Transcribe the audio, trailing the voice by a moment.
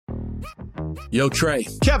Yo, Trey.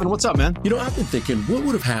 Kevin, what's up, man? You know, I've been thinking, what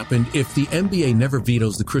would have happened if the NBA never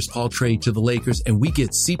vetoes the Chris Paul trade to the Lakers and we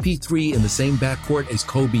get CP3 in the same backcourt as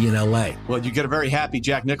Kobe in LA? Well, you get a very happy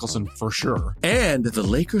Jack Nicholson for sure. And the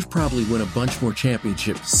Lakers probably win a bunch more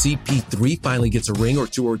championships. CP3 finally gets a ring or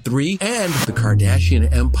two or three, and the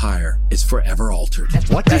Kardashian empire is forever altered.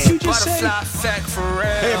 What did you just say?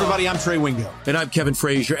 Hey, everybody, I'm Trey Wingo. And I'm Kevin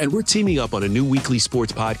Frazier, and we're teaming up on a new weekly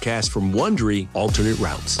sports podcast from Wondery, Alternate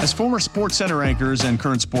Routes. As former Sports Center anchors and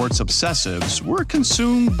current sports obsessives, we're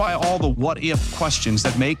consumed by all the what-if questions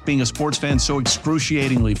that make being a sports fan so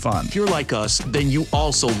excruciatingly fun. If you're like us, then you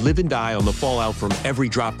also live and die on the fallout from every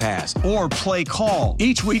drop pass. Or play call.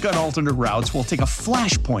 Each week on Alternate Routes, we'll take a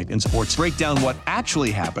flashpoint in sports, break down what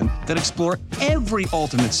actually happened, then explore every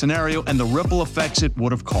alternate scenario and the ripple effects it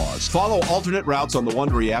would have caused. Follow Alternate Routes on the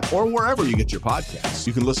Wondery app or wherever you get your podcasts.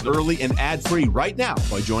 You can listen early and ad-free right now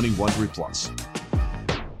by joining Wondery Plus.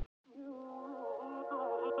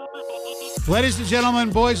 Ladies and gentlemen,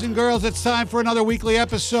 boys and girls, it's time for another weekly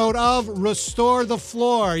episode of Restore the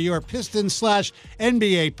Floor, your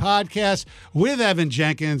Pistons/NBA podcast with Evan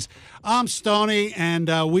Jenkins. I'm Stoney, and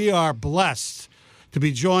we are blessed to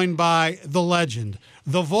be joined by the legend,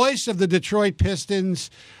 the voice of the Detroit Pistons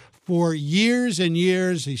for years and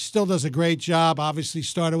years. He still does a great job. Obviously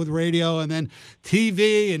started with radio and then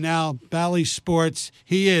TV and now Bally Sports.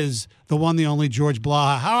 He is the one, the only George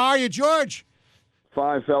Blaha. How are you, George?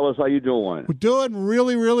 Fine, fellas. How you doing? We're doing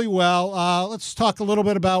really, really well. Let's talk a little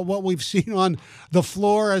bit about what we've seen on the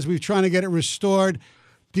floor as we're trying to get it restored.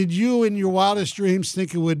 Did you, in your wildest dreams,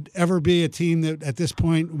 think it would ever be a team that, at this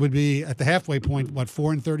point, would be at the halfway point,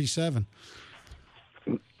 4-37?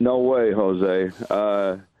 No way, Jose.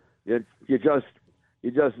 You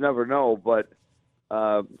just never know. But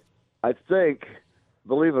I think,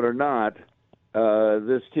 believe it or not,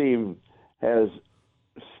 this team has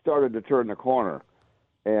started to turn the corner.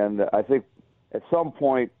 And I think at some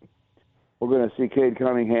point we're going to see Cade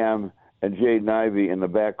Cunningham and Jaden Ivey in the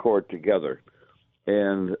backcourt together,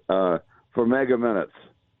 and for mega minutes.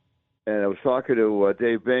 And I was talking to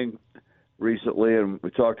Dave Bing recently, and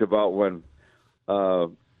we talked about when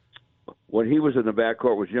he was in the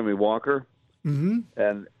backcourt with Jimmy Walker,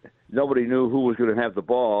 and nobody knew who was going to have the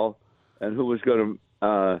ball and who was going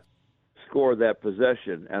to score that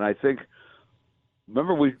possession. And I think,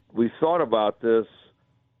 remember, we thought about this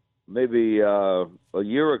maybe a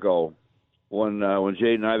year ago when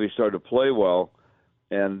Jaden Ivey started to play well,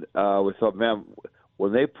 and we thought, man,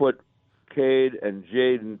 when they put Cade and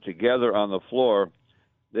Jaden together on the floor,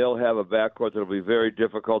 they'll have a backcourt that'll be very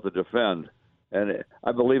difficult to defend. And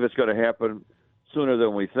I believe it's going to happen sooner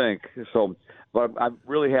than we think. So, but I'm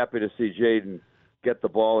really happy to see Jaden get the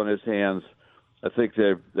ball in his hands. I think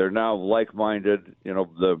they're now like-minded. You know,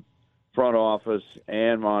 the front office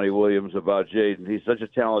and Monty Williams about Jaden. He's such a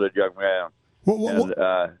talented young man. And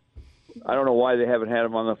I don't know why they haven't had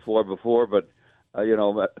him on the floor before, but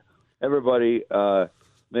everybody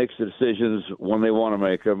makes the decisions when they want to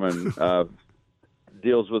make them, and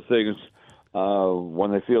deals with things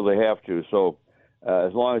when they feel they have to. So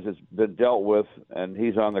as long as it's been dealt with and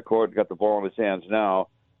he's on the court and got the ball in his hands now,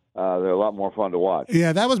 they're a lot more fun to watch.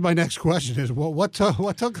 Yeah, that was my next question is, what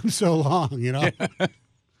took him so long, you know?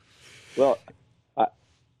 Well,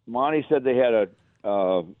 Monty said they had a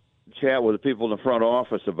chat with the people in the front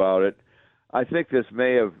office about it. I think this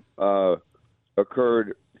may have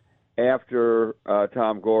occurred after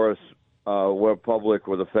Tom Gores went public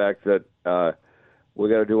with the fact that we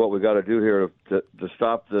got to do what we got to do here to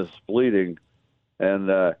stop this bleeding. And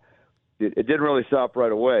it didn't really stop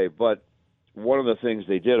right away, but one of the things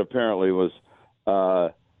they did apparently was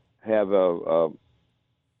have a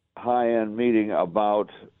high-end meeting about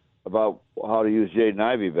how to use Jaden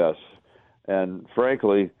Ivey best. And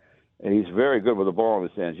frankly, he's very good with the ball in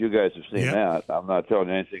his hands. You guys have seen that. I'm not telling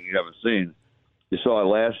you anything you haven't seen. You saw it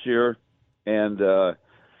last year, and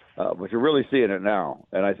but you're really seeing it now.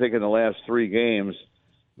 And I think in the last 3 games,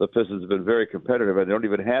 the Pistons have been very competitive, and they don't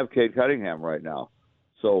even have Cade Cunningham right now.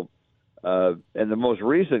 So in the most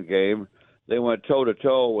recent game, they went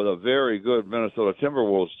toe-to-toe with a very good Minnesota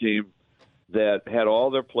Timberwolves team that had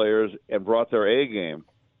all their players and brought their A game.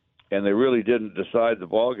 And they really didn't decide the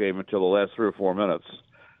ball game until the last 3 or 4 minutes,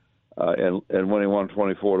 and when he won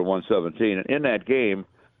 24-117. And in that game,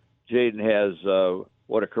 Jaden has a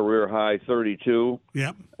career high 32,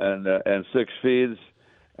 and 6 feeds,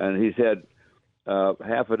 and he's had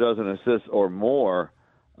half a dozen assists or more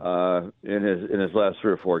in his last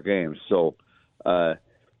 3 or 4 games. So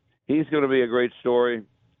he's going to be a great story.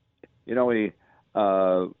 You know,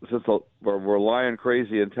 since we're lion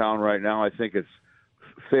crazy in town right now, I think it's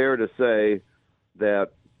fair to say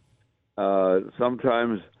that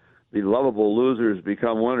sometimes the lovable losers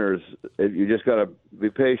become winners. You just got to be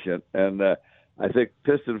patient. And I think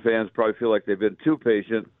Piston fans probably feel like they've been too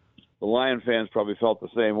patient. The Lion fans probably felt the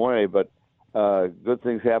same way, but good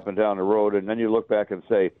things happen down the road. And then you look back and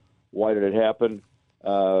say, why did it happen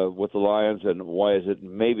with the Lions, and why is it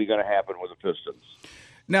maybe going to happen with the Pistons?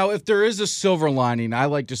 Now, if there is a silver lining, I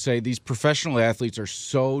like to say these professional athletes are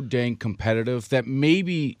so dang competitive that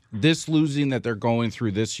maybe this losing that they're going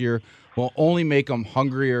through this year will only make them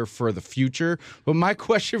hungrier for the future. But my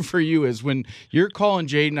question for you is, when you're calling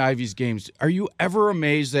Jaden Ivey's games, are you ever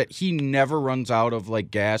amazed that he never runs out of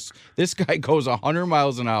gas? This guy goes 100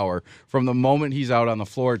 miles an hour from the moment he's out on the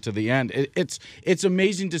floor to the end. It's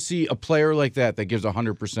amazing to see a player like that gives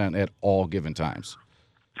 100% at all given times.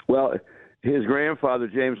 Well, his grandfather,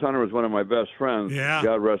 James Hunter, was one of my best friends. Yeah.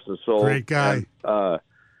 God rest his soul. Great guy. And,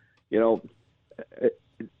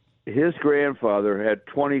 his grandfather had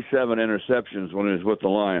 27 interceptions when he was with the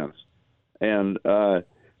Lions. And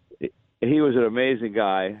he was an amazing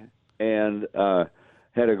guy and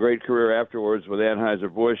had a great career afterwards with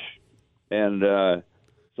Anheuser-Busch. And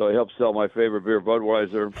so he helped sell my favorite beer,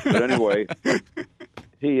 Budweiser. But anyway,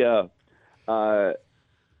 he had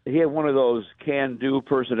one of those can-do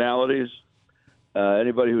personalities.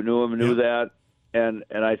 Anybody who knew him knew that. And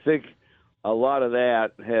I think a lot of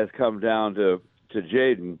that has come down to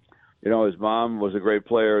Jaden. His mom was a great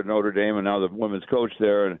player at Notre Dame and now the women's coach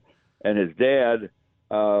there. And his dad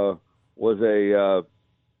was a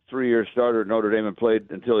 3-year starter at Notre Dame and played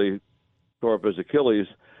until he tore up his Achilles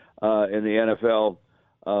in the NFL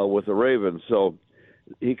with the Ravens. So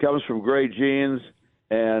he comes from great genes,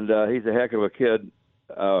 and he's a heck of a kid.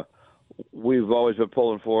 We've always been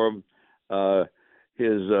pulling for him.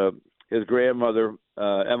 His grandmother,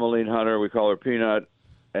 Emmeline Hunter, we call her Peanut,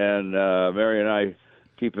 and Mary and I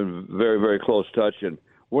keep in very, very close touch, and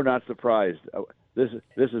we're not surprised. This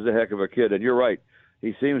is a heck of a kid, and you're right.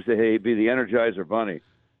 He seems to be the Energizer Bunny,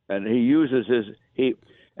 and he uses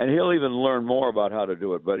and he'll even learn more about how to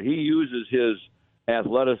do it, but he uses his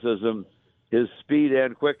athleticism, his speed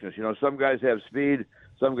and quickness. Some guys have speed,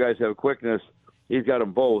 some guys have quickness. He's got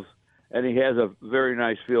them both, and he has a very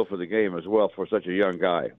nice feel for the game as well for such a young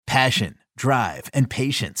guy. Passion, drive, and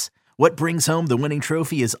patience. What brings home the winning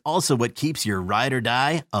trophy is also what keeps your ride or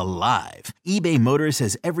die alive. eBay Motors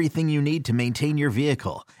has everything you need to maintain your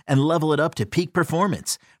vehicle and level it up to peak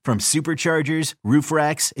performance, from superchargers, roof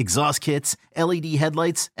racks, exhaust kits, LED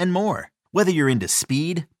headlights, and more. Whether you're into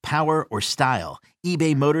speed, power, or style,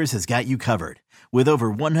 eBay Motors has got you covered. With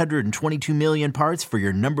over 122 million parts for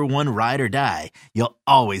your number one ride or die, you'll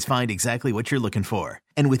always find exactly what you're looking for.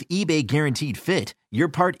 And with eBay Guaranteed Fit, your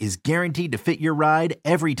part is guaranteed to fit your ride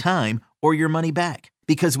every time or your money back.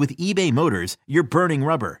 Because with eBay Motors, you're burning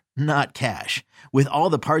rubber, not cash. With all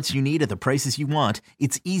the parts you need at the prices you want,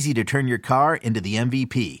 it's easy to turn your car into the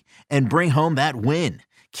MVP and bring home that win.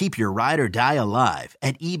 Keep your ride or die alive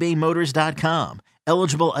at ebaymotors.com.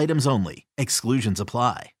 Eligible items only. Exclusions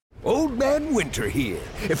apply. Old Man Winter here.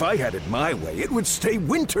 If I had it my way, it would stay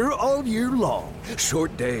winter all year long.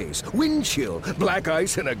 Short days, wind chill, black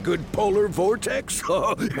ice, and a good polar vortex.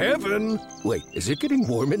 Oh, heaven. Wait, is it getting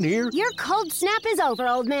warm in here? Your cold snap is over,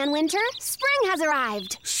 Old Man Winter. Spring has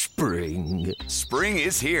arrived. Spring. Spring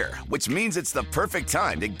is here, which means it's the perfect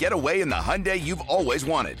time to get away in the Hyundai you've always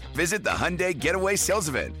wanted. Visit the Hyundai Getaway Sales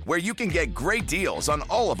Event, where you can get great deals on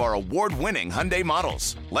all of our award-winning Hyundai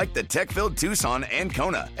models, like the tech-filled Tucson and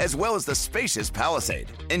Kona, as well as the spacious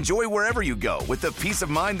Palisade. Enjoy wherever you go with the peace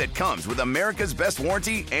of mind that comes with America's best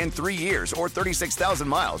warranty and 3 years or 36,000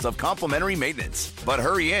 miles of complimentary maintenance. But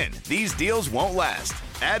hurry in, these deals won't last.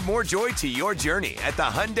 Add more joy to your journey at the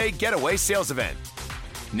Hyundai Getaway Sales Event.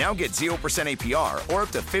 Now get 0% APR or up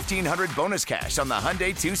to $1,500 bonus cash on the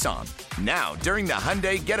Hyundai Tucson. Now, during the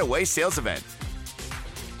Hyundai Getaway Sales Event.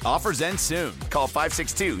 Offers end soon. Call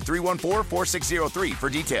 562-314-4603 for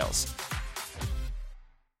details.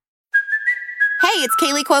 Hey, it's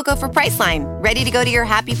Kaylee Cuoco for Priceline. Ready to go to your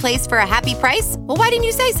happy place for a happy price? Well, why didn't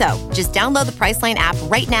you say so? Just download the Priceline app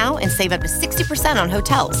right now and save up to 60% on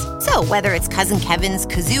hotels. So whether it's Cousin Kevin's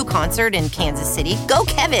Kazoo Concert in Kansas City, go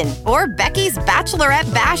Kevin, or Becky's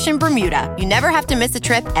Bachelorette Bash in Bermuda, you never have to miss a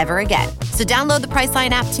trip ever again. So download the Priceline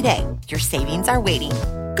app today. Your savings are waiting.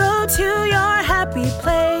 Go to your happy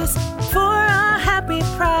place for a happy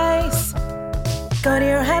price. Go to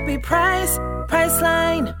your happy price,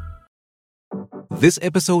 Priceline. This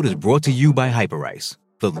episode is brought to you by Hyperice,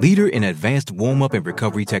 the leader in advanced warm-up and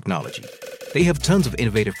recovery technology. They have tons of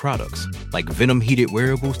innovative products, like Venom-heated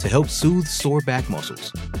wearables to help soothe sore back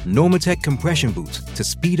muscles, Normatec compression boots to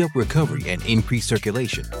speed up recovery and increase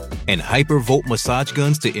circulation, and Hypervolt massage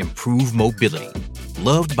guns to improve mobility.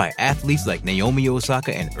 Loved by athletes like Naomi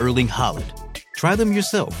Osaka and Erling Haaland. Try them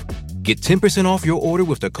yourself. Get 10% off your order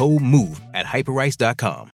with the code MOVE at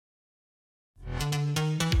hyperice.com.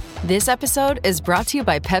 This episode is brought to you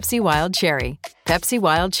by Pepsi Wild Cherry. Pepsi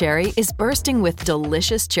Wild Cherry is bursting with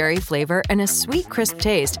delicious cherry flavor and a sweet, crisp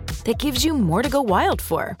taste that gives you more to go wild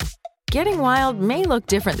for. Getting wild may look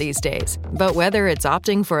different these days, but whether it's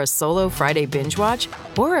opting for a solo Friday binge watch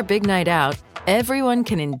or a big night out, everyone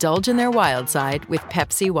can indulge in their wild side with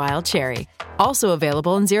Pepsi Wild Cherry. Also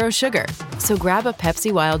available in Zero Sugar. So grab a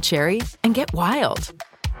Pepsi Wild Cherry and get wild.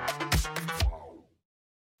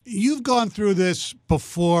 You've gone through this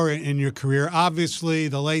before in your career. Obviously,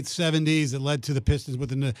 the late 70s, it led to the Pistons with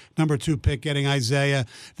the number 2 pick getting Isaiah.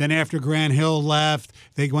 Then after Grant Hill left,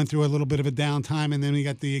 they went through a little bit of a downtime, and then we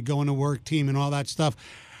got the going to work team and all that stuff.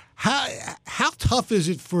 How tough is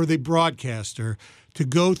it for the broadcaster to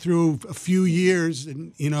go through a few years,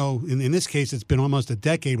 and in this case, it's been almost a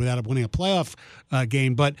decade without winning a playoff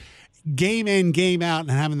game, but game in, game out,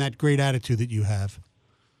 and having that great attitude that you have?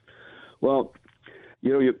 Well,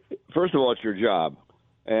 first of all, it's your job.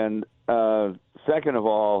 And second of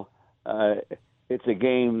all, it's a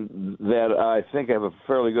game that I think I have a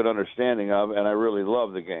fairly good understanding of, and I really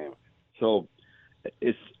love the game. So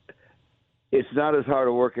it's not as hard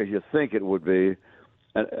a work as you think it would be.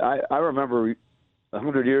 And I remember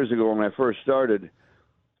 100 years ago when I first started,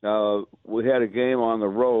 we had a game on the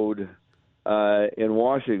road in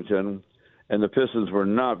Washington, and the Pistons were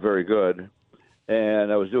not very good.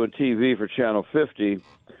 And I was doing TV for Channel 50,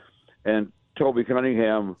 and Toby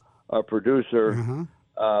Cunningham, our producer,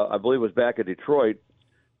 I believe was back in Detroit.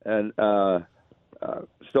 And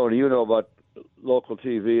Stoney, you know about local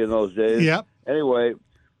TV in those days. Yep. Anyway,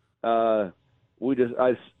 he said,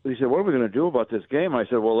 "What are we going to do about this game?" I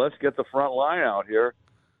said, "Well, let's get the front line out here.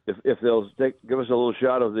 If they'll give us a little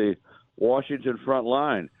shot of the Washington front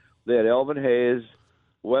line." They had Elvin Hayes,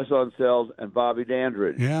 Wes Unseld, and Bobby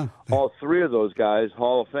Dandridge. Yeah. All three of those guys,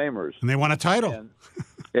 Hall of Famers. And they won a title.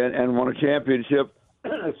 And won a championship,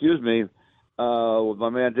 excuse me, with my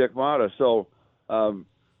man Dick Motta. So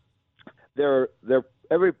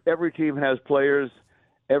every team has players.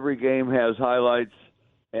 Every game has highlights.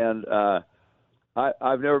 And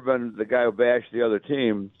I've never been the guy who bashed the other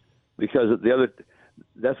team, because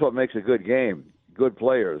that's what makes a good game, good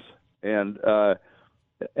players. And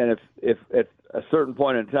if at a certain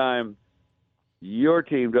point in time your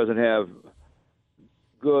team doesn't have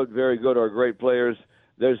good, very good, or great players,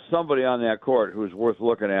 there's somebody on that court who's worth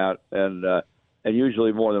looking at, and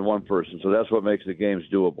usually more than one person. So that's what makes the games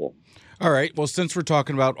doable. All right. Well, since we're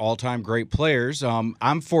talking about all-time great players,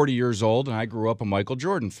 I'm 40 years old, and I grew up a Michael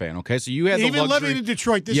Jordan fan, okay? So you had the Even luxury... living in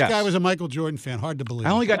Detroit, this guy was a Michael Jordan fan. Hard to believe.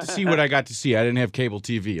 I only got to see what I got to see. I didn't have cable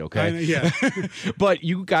TV, okay? Yeah. But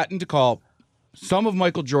you got to call some of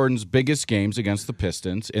Michael Jordan's biggest games against the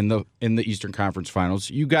Pistons in the Eastern Conference Finals.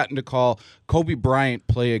 You got to call Kobe Bryant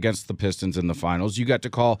play against the Pistons in the finals. You got to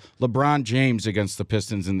call LeBron James against the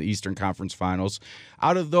Pistons in the Eastern Conference Finals.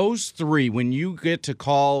 Out of those three, when you get to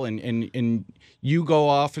call and you go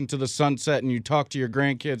off into the sunset and you talk to your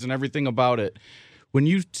grandkids and everything about it, when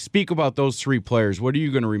you speak about those three players, what are you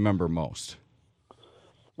going to remember most? I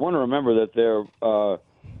want to remember that they're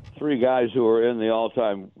three guys who are in the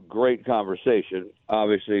all-time great conversation.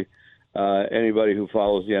 Obviously, anybody who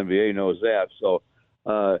follows the NBA knows that. So,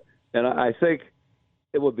 and I think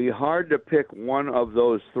it would be hard to pick one of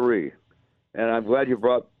those three. And I'm glad you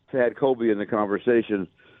had Kobe in the conversation.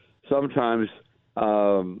 Sometimes, I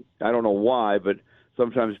don't know why, but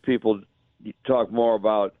sometimes people talk more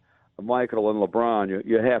about Michael and LeBron.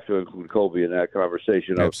 You have to include Kobe in that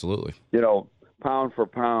conversation. Absolutely. Pound for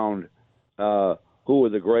pound, who were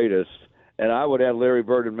the greatest, and I would add Larry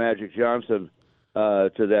Bird and Magic Johnson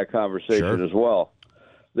to that conversation as well.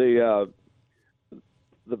 The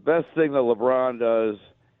best thing that LeBron does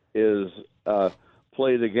is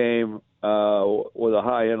play the game with a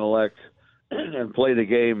high intellect and play the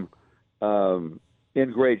game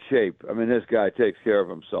in great shape. I mean, this guy takes care of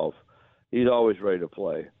himself. He's always ready to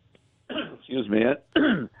play. Excuse me.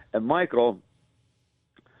 And Michael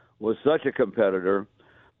was such a competitor.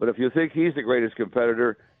 But if you think he's the greatest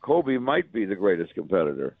competitor, Kobe might be the greatest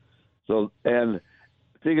competitor. So, and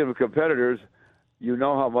speaking of competitors, you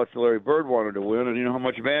know how much Larry Bird wanted to win, and you know how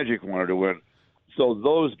much Magic wanted to win. So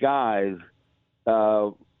those guys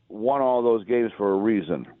won all those games for a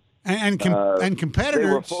reason. And competitors.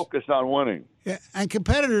 They were focused on winning. Yeah, and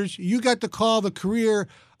competitors, you got to call the career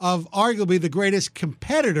of arguably the greatest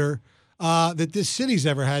competitor that this city's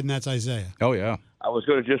ever had, and that's Isaiah. Oh, yeah. I was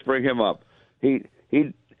going to just bring him up. He's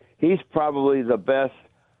probably the best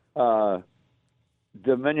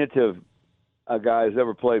diminutive guy who's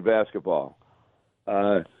ever played basketball.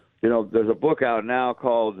 There's a book out now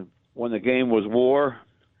called When the Game Was War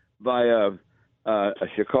by a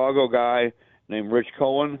Chicago guy named Rich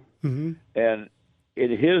Cohen. Mm-hmm. And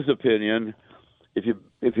in his opinion, if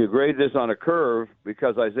you grade this on a curve,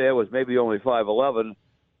 because Isaiah was maybe only 5'11",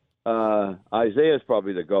 Isaiah's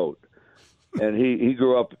probably the GOAT. And he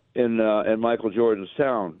grew up in Michael Jordan's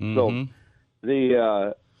town. Mm-hmm.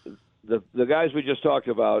 So the guys we just talked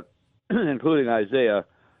about, including Isaiah,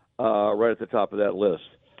 right at the top of that list.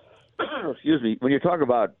 Excuse me. When you talk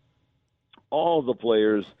about all the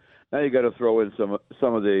players, now you got to throw in some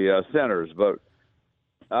of the centers, but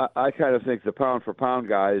I kind of think the pound for pound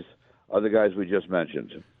guys are the guys we just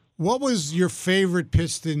mentioned. What was your favorite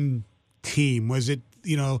Piston team? Was it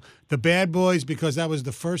the Bad Boys because that was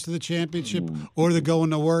the first of the championship, or the Going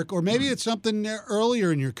to Work, or maybe it's something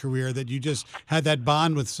earlier in your career that you just had that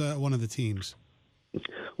bond with one of the teams?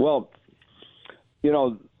 Well,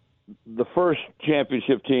 the first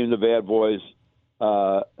championship team, the Bad Boys,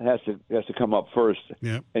 has to come up first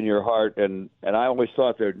in your heart, and I always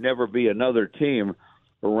thought there'd never be another team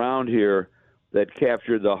around here that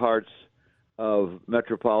captured the hearts of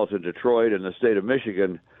metropolitan Detroit and the state of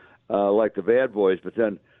Michigan like the Bad Boys. But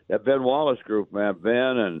then that Ben Wallace group, man,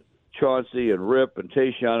 Ben and Chauncey and Rip and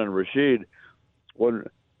Tayshaun and Rashid, when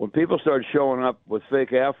people started showing up with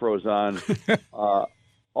fake afros on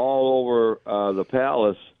all over the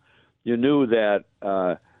Palace, you knew that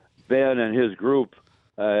Ben and his group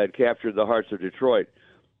had captured the hearts of Detroit.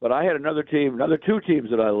 But I had another two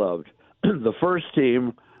teams that I loved. The first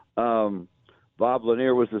team, Bob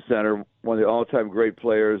Lanier was the center, one of the all-time great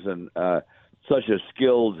players, and such a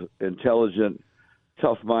skilled, intelligent,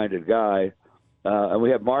 tough-minded guy. And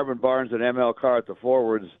we had Marvin Barnes and M.L. Carr at the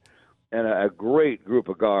forwards, and a great group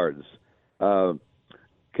of guards.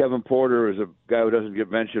 Kevin Porter is a guy who doesn't get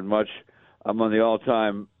mentioned much among the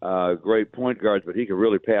all-time great point guards, but he can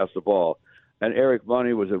really pass the ball. And Eric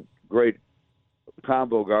Money was a great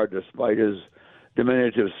combo guard despite his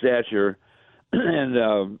diminutive stature.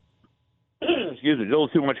 And excuse me, a little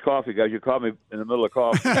too much coffee, guys. You caught me in the middle of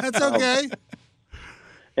coffee. That's okay.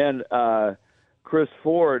 And Chris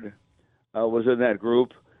Ford was in that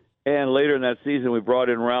group. And later in that season, we brought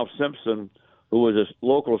in Ralph Simpson, who was a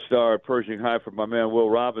local star at Pershing High for my man Will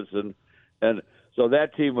Robinson. And so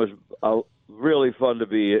that team was really fun to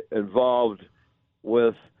be involved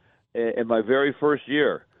with in my very first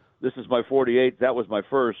year. This is my 48th. That was my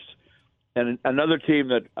first. And another team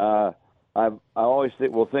that I always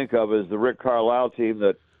will think of is the Rick Carlisle team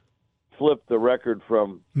that flipped the record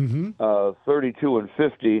from 32 and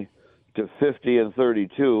 50 to 50 and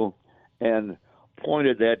 32, and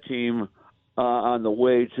pointed that team on the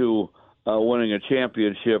way to winning a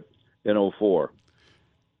championship in 2004.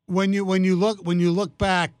 When you look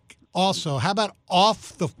back, also, how about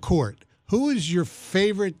off the court? Who is your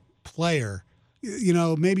favorite player?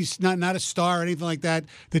 Maybe not a star or anything like that.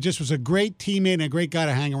 That just was a great teammate and a great guy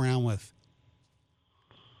to hang around with.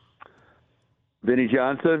 Vinnie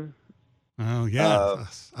Johnson. Oh yeah,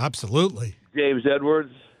 absolutely. James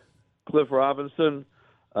Edwards, Cliff Robinson,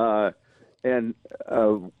 and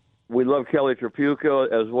we love Kelly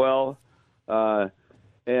Tripucka as well.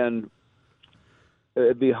 And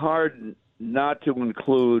it'd be hard not to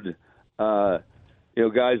include,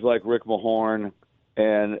 guys like Rick Mahorn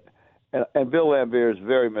and Bill Laimbeer is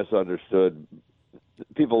very misunderstood.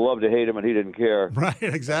 People love to hate him, and he didn't care. Right,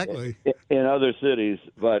 exactly. In other cities,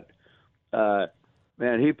 but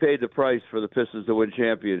man, he paid the price for the Pistons to win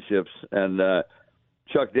championships. And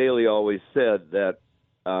Chuck Daly always said that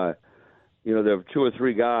there were two or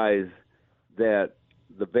three guys that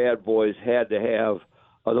the Bad Boys had to have,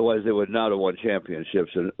 otherwise they would not have won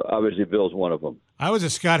championships. And obviously, Bill's one of them. I was a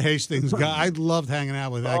Scott Hastings guy. I loved hanging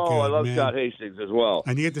out with that kid. I love man. Scott Hastings as well.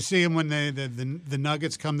 And you get to see him when the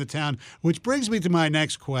Nuggets come to town, which brings me to my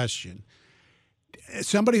next question.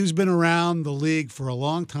 Somebody who's been around the league for a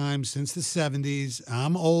long time, since the 70s.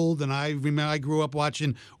 I'm old, and I remember I grew up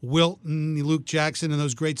watching Wilton, Luke Jackson, and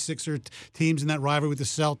those great Sixer teams in that rivalry with the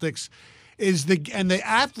Celtics. And the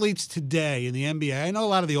athletes today in the NBA, I know a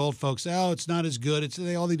lot of the old folks say, it's not as good.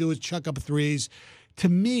 All they do is chuck up threes. To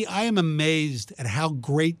me, I am amazed at how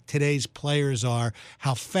great today's players are,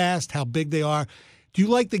 how fast, how big they are. Do you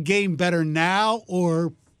like the game better now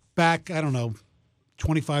or back,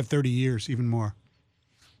 25, 30 years, even more?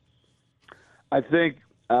 I think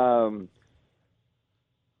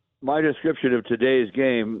my description of today's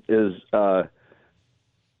game is a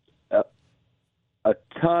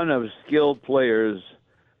ton of skilled players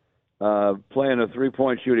playing a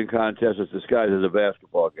three-point shooting contest that's disguised as a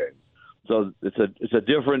basketball game. So it's a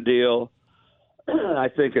different deal. I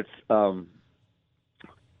think it's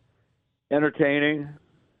entertaining,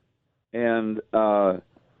 and I'm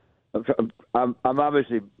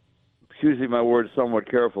obviously choosing my words somewhat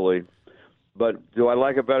carefully. But do I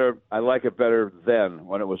like it better? I like it better then,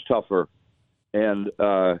 when it was tougher, and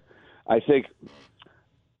I think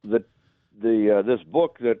that this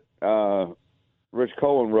book that Rich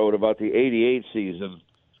Cohen wrote about the '88 season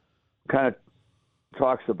kind of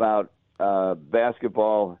talks about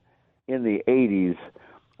basketball in the '80s.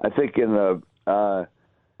 I think in the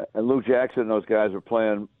and Lou Jackson and those guys were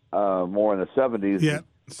playing more in the '70s. Yeah,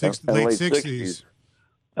 late '60s.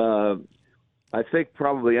 I think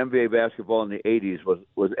probably NBA basketball in the '80s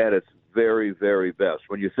was at its very, very best.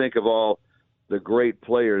 When you think of all the great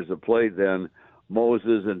players that played then,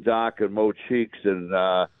 Moses and Doc and Mo Cheeks and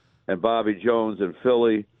Bobby Jones and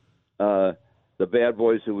Philly, the Bad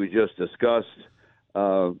Boys who we just discussed,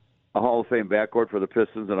 a Hall of Fame backcourt for the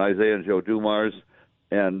Pistons and Isaiah and Joe Dumars,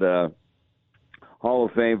 and Hall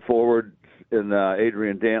of Fame forward in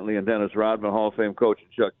Adrian Dantley and Dennis Rodman, Hall of Fame coach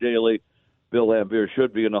Chuck Daly. Bill Laimbeer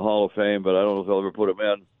should be in the Hall of Fame, but I don't know if they'll ever put him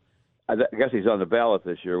in. I guess he's on the ballot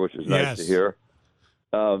this year, which is nice to hear.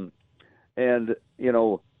 And, you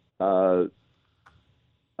know,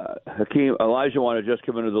 Hakeem Olajuwon had just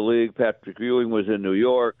come into the league. Patrick Ewing was in New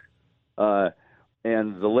York. And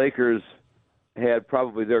the Lakers had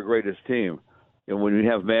probably their greatest team. And when you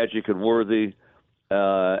have Magic and Worthy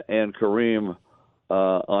and Kareem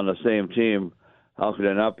on the same team, how could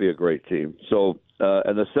that not be a great team? So,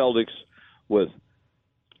 and the Celtics, with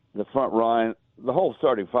the front line, the whole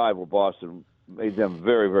starting five with Boston made them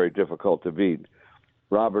very, very difficult to beat.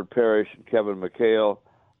 Robert Parrish and Kevin McHale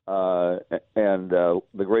and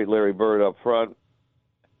the great Larry Bird up front.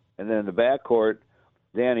 And then in the backcourt,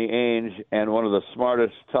 Danny Ainge and one of the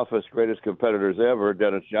smartest, toughest, greatest competitors ever,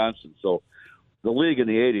 Dennis Johnson. So the league in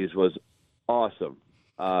the 80s was awesome.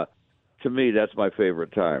 To me, that's my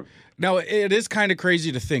favorite time. Now, it is kind of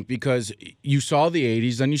crazy to think, because you saw the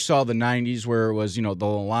 80s, then you saw the 90s where it was, you know, the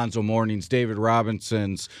Alonzo Mournings, David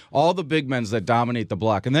Robinsons, all the big men that dominate the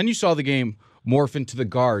block. And then you saw the game morph into the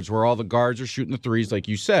guards, where all the guards are shooting the threes, like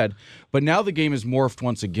you said. But now the game is morphed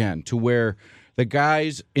once again to where the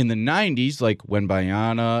guys in the 90s, like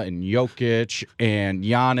Wembanyama and Jokic and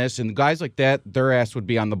Giannis and guys like that, their ass would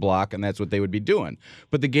be on the block, and that's what they would be doing.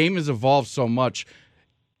 But the game has evolved so much.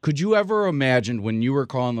 Could you ever imagine, when you were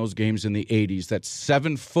calling those games in the 80s, that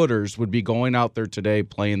 7-footers would be going out there today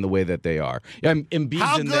playing the way that they are?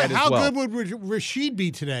 Embiid's in that as well. How good would Rashid be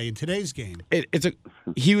today in today's game?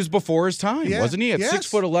 He was before his time, wasn't he? At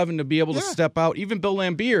 6'11", to be able to step out. Even Bill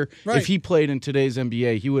Laimbeer, if he played in today's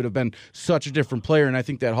NBA, he would have been such a different player. And I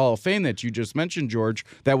think that Hall of Fame that you just mentioned, George,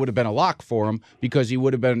 that would have been a lock for him, because he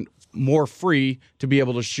would have been more free to be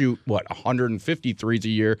able to shoot, 150 threes a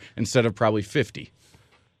year instead of probably 50.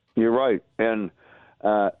 You're right, and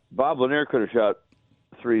Bob Lanier could have shot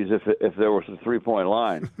threes if there was a three-point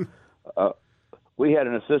line. We had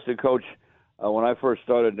an assistant coach when I first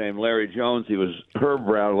started named Larry Jones. He was Herb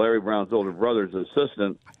Brown, Larry Brown's older brother's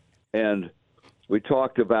assistant, and we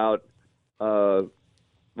talked about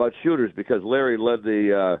shooters, because Larry led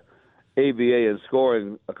the ABA in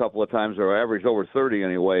scoring a couple of times, or averaged over 30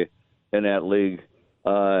 anyway in that league,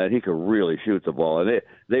 and he could really shoot the ball. And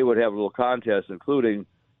they would have little contests, including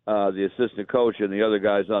the assistant coach and the other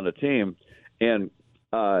guys on the team, and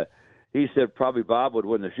he said probably Bob would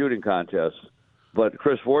win the shooting contest, but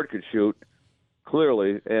Chris Ford could shoot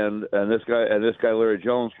clearly, and this guy Larry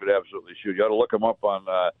Jones could absolutely shoot. You ought to look him up on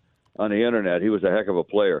the internet. He was a heck of a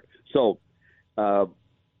player. So Bob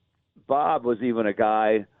was even a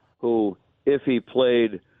guy who, if he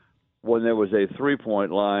played when there was a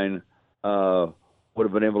three-point line, would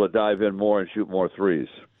have been able to dive in more and shoot more threes.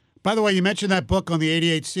 By the way, you mentioned that book on the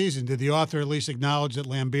 '88 season. Did the author at least acknowledge that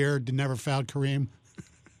Laimbeer never fouled Kareem?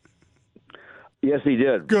 Yes, he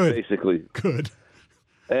did. Good. Basically. Good.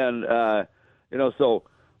 And, so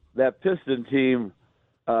that Piston team,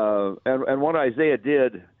 and what Isaiah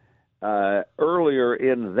did earlier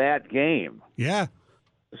in that game. Yeah.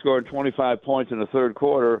 Scoring 25 points in the third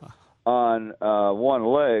quarter on one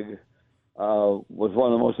leg was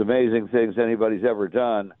one of the most amazing things anybody's ever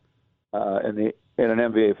done in an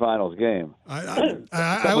NBA Finals game. A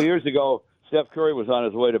couple years ago, Steph Curry was on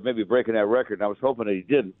his way to maybe breaking that record, and I was hoping that he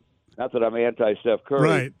didn't. Not that I'm anti-Steph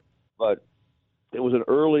Curry, but it was an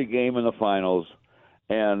early game in the Finals,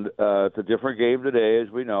 and it's a different game today,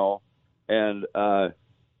 as we know. And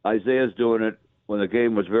Isaiah's doing it when the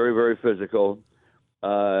game was very, very physical,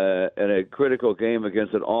 and a critical game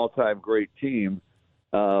against an all-time great team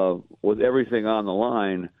with everything on the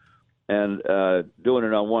line, and doing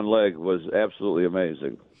it on one leg was absolutely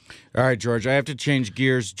amazing. All right, George, I have to change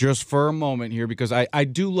gears just for a moment here because I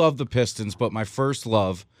do love the Pistons, but my first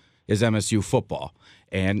love is MSU football.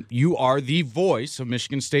 And you are the voice of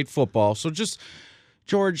Michigan State football. So just,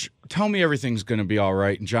 George, tell me everything's going to be all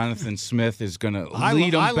right. And Jonathan Smith is going to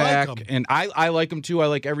lead them back. Like him. And I like him, too. I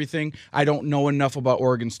like everything. I don't know enough about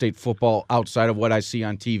Oregon State football outside of what I see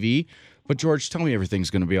on TV. But, George, tell me everything's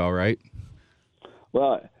going to be all right.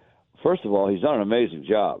 Well, first of all, he's done an amazing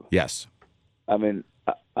job. Yes. I mean,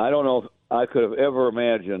 I don't know if I could have ever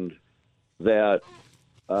imagined that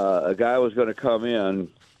a guy was going to come in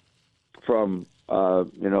from,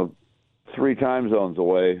 3 time zones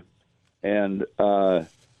away and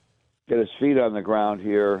get his feet on the ground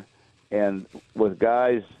here. And with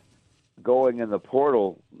guys going in the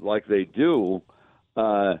portal like they do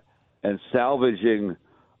and salvaging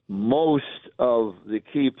most of the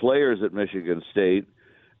key players at Michigan State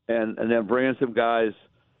and then bringing some guys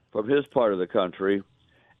from his part of the country,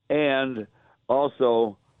 and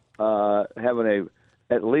also having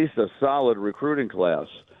at least a solid recruiting class.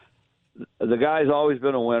 The guy's always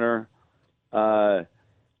been a winner.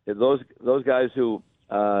 Those guys who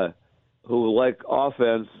like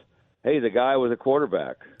offense, hey, the guy was a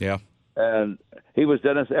quarterback. Yeah. And he was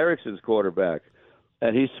Dennis Erickson's quarterback,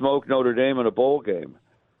 and he smoked Notre Dame in a bowl game.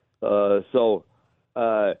 So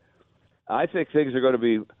I think things are going to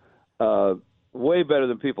be way better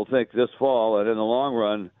than people think this fall, and in the long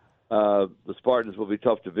run, the Spartans will be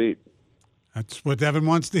tough to beat. That's what Evan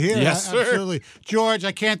wants to hear. Yes, sir. Absolutely. George,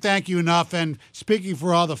 I can't thank you enough. And speaking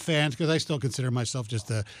for all the fans, because I still consider myself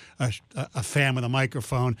just a fan with a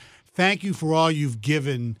microphone, thank you for all you've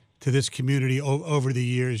given to this community over the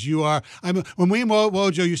years. You are. When we and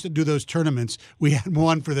Wojo used to do those tournaments, we had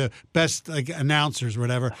one for the best announcers or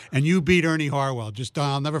whatever, and you beat Ernie Harwell.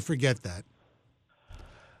 I'll never forget that.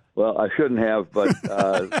 Well, I shouldn't have, but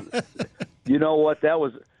you know what? That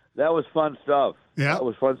was fun stuff. Yeah, that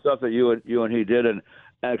was fun stuff that you and he did, and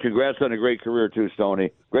congrats on a great career too,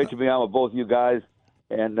 Stoney. Great to be on with both you guys,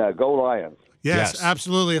 and go Lions. Yes,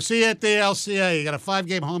 absolutely. I'll see you at the LCA. You got a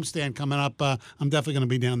 5-game homestand coming up. I'm definitely going to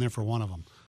be down there for one of them.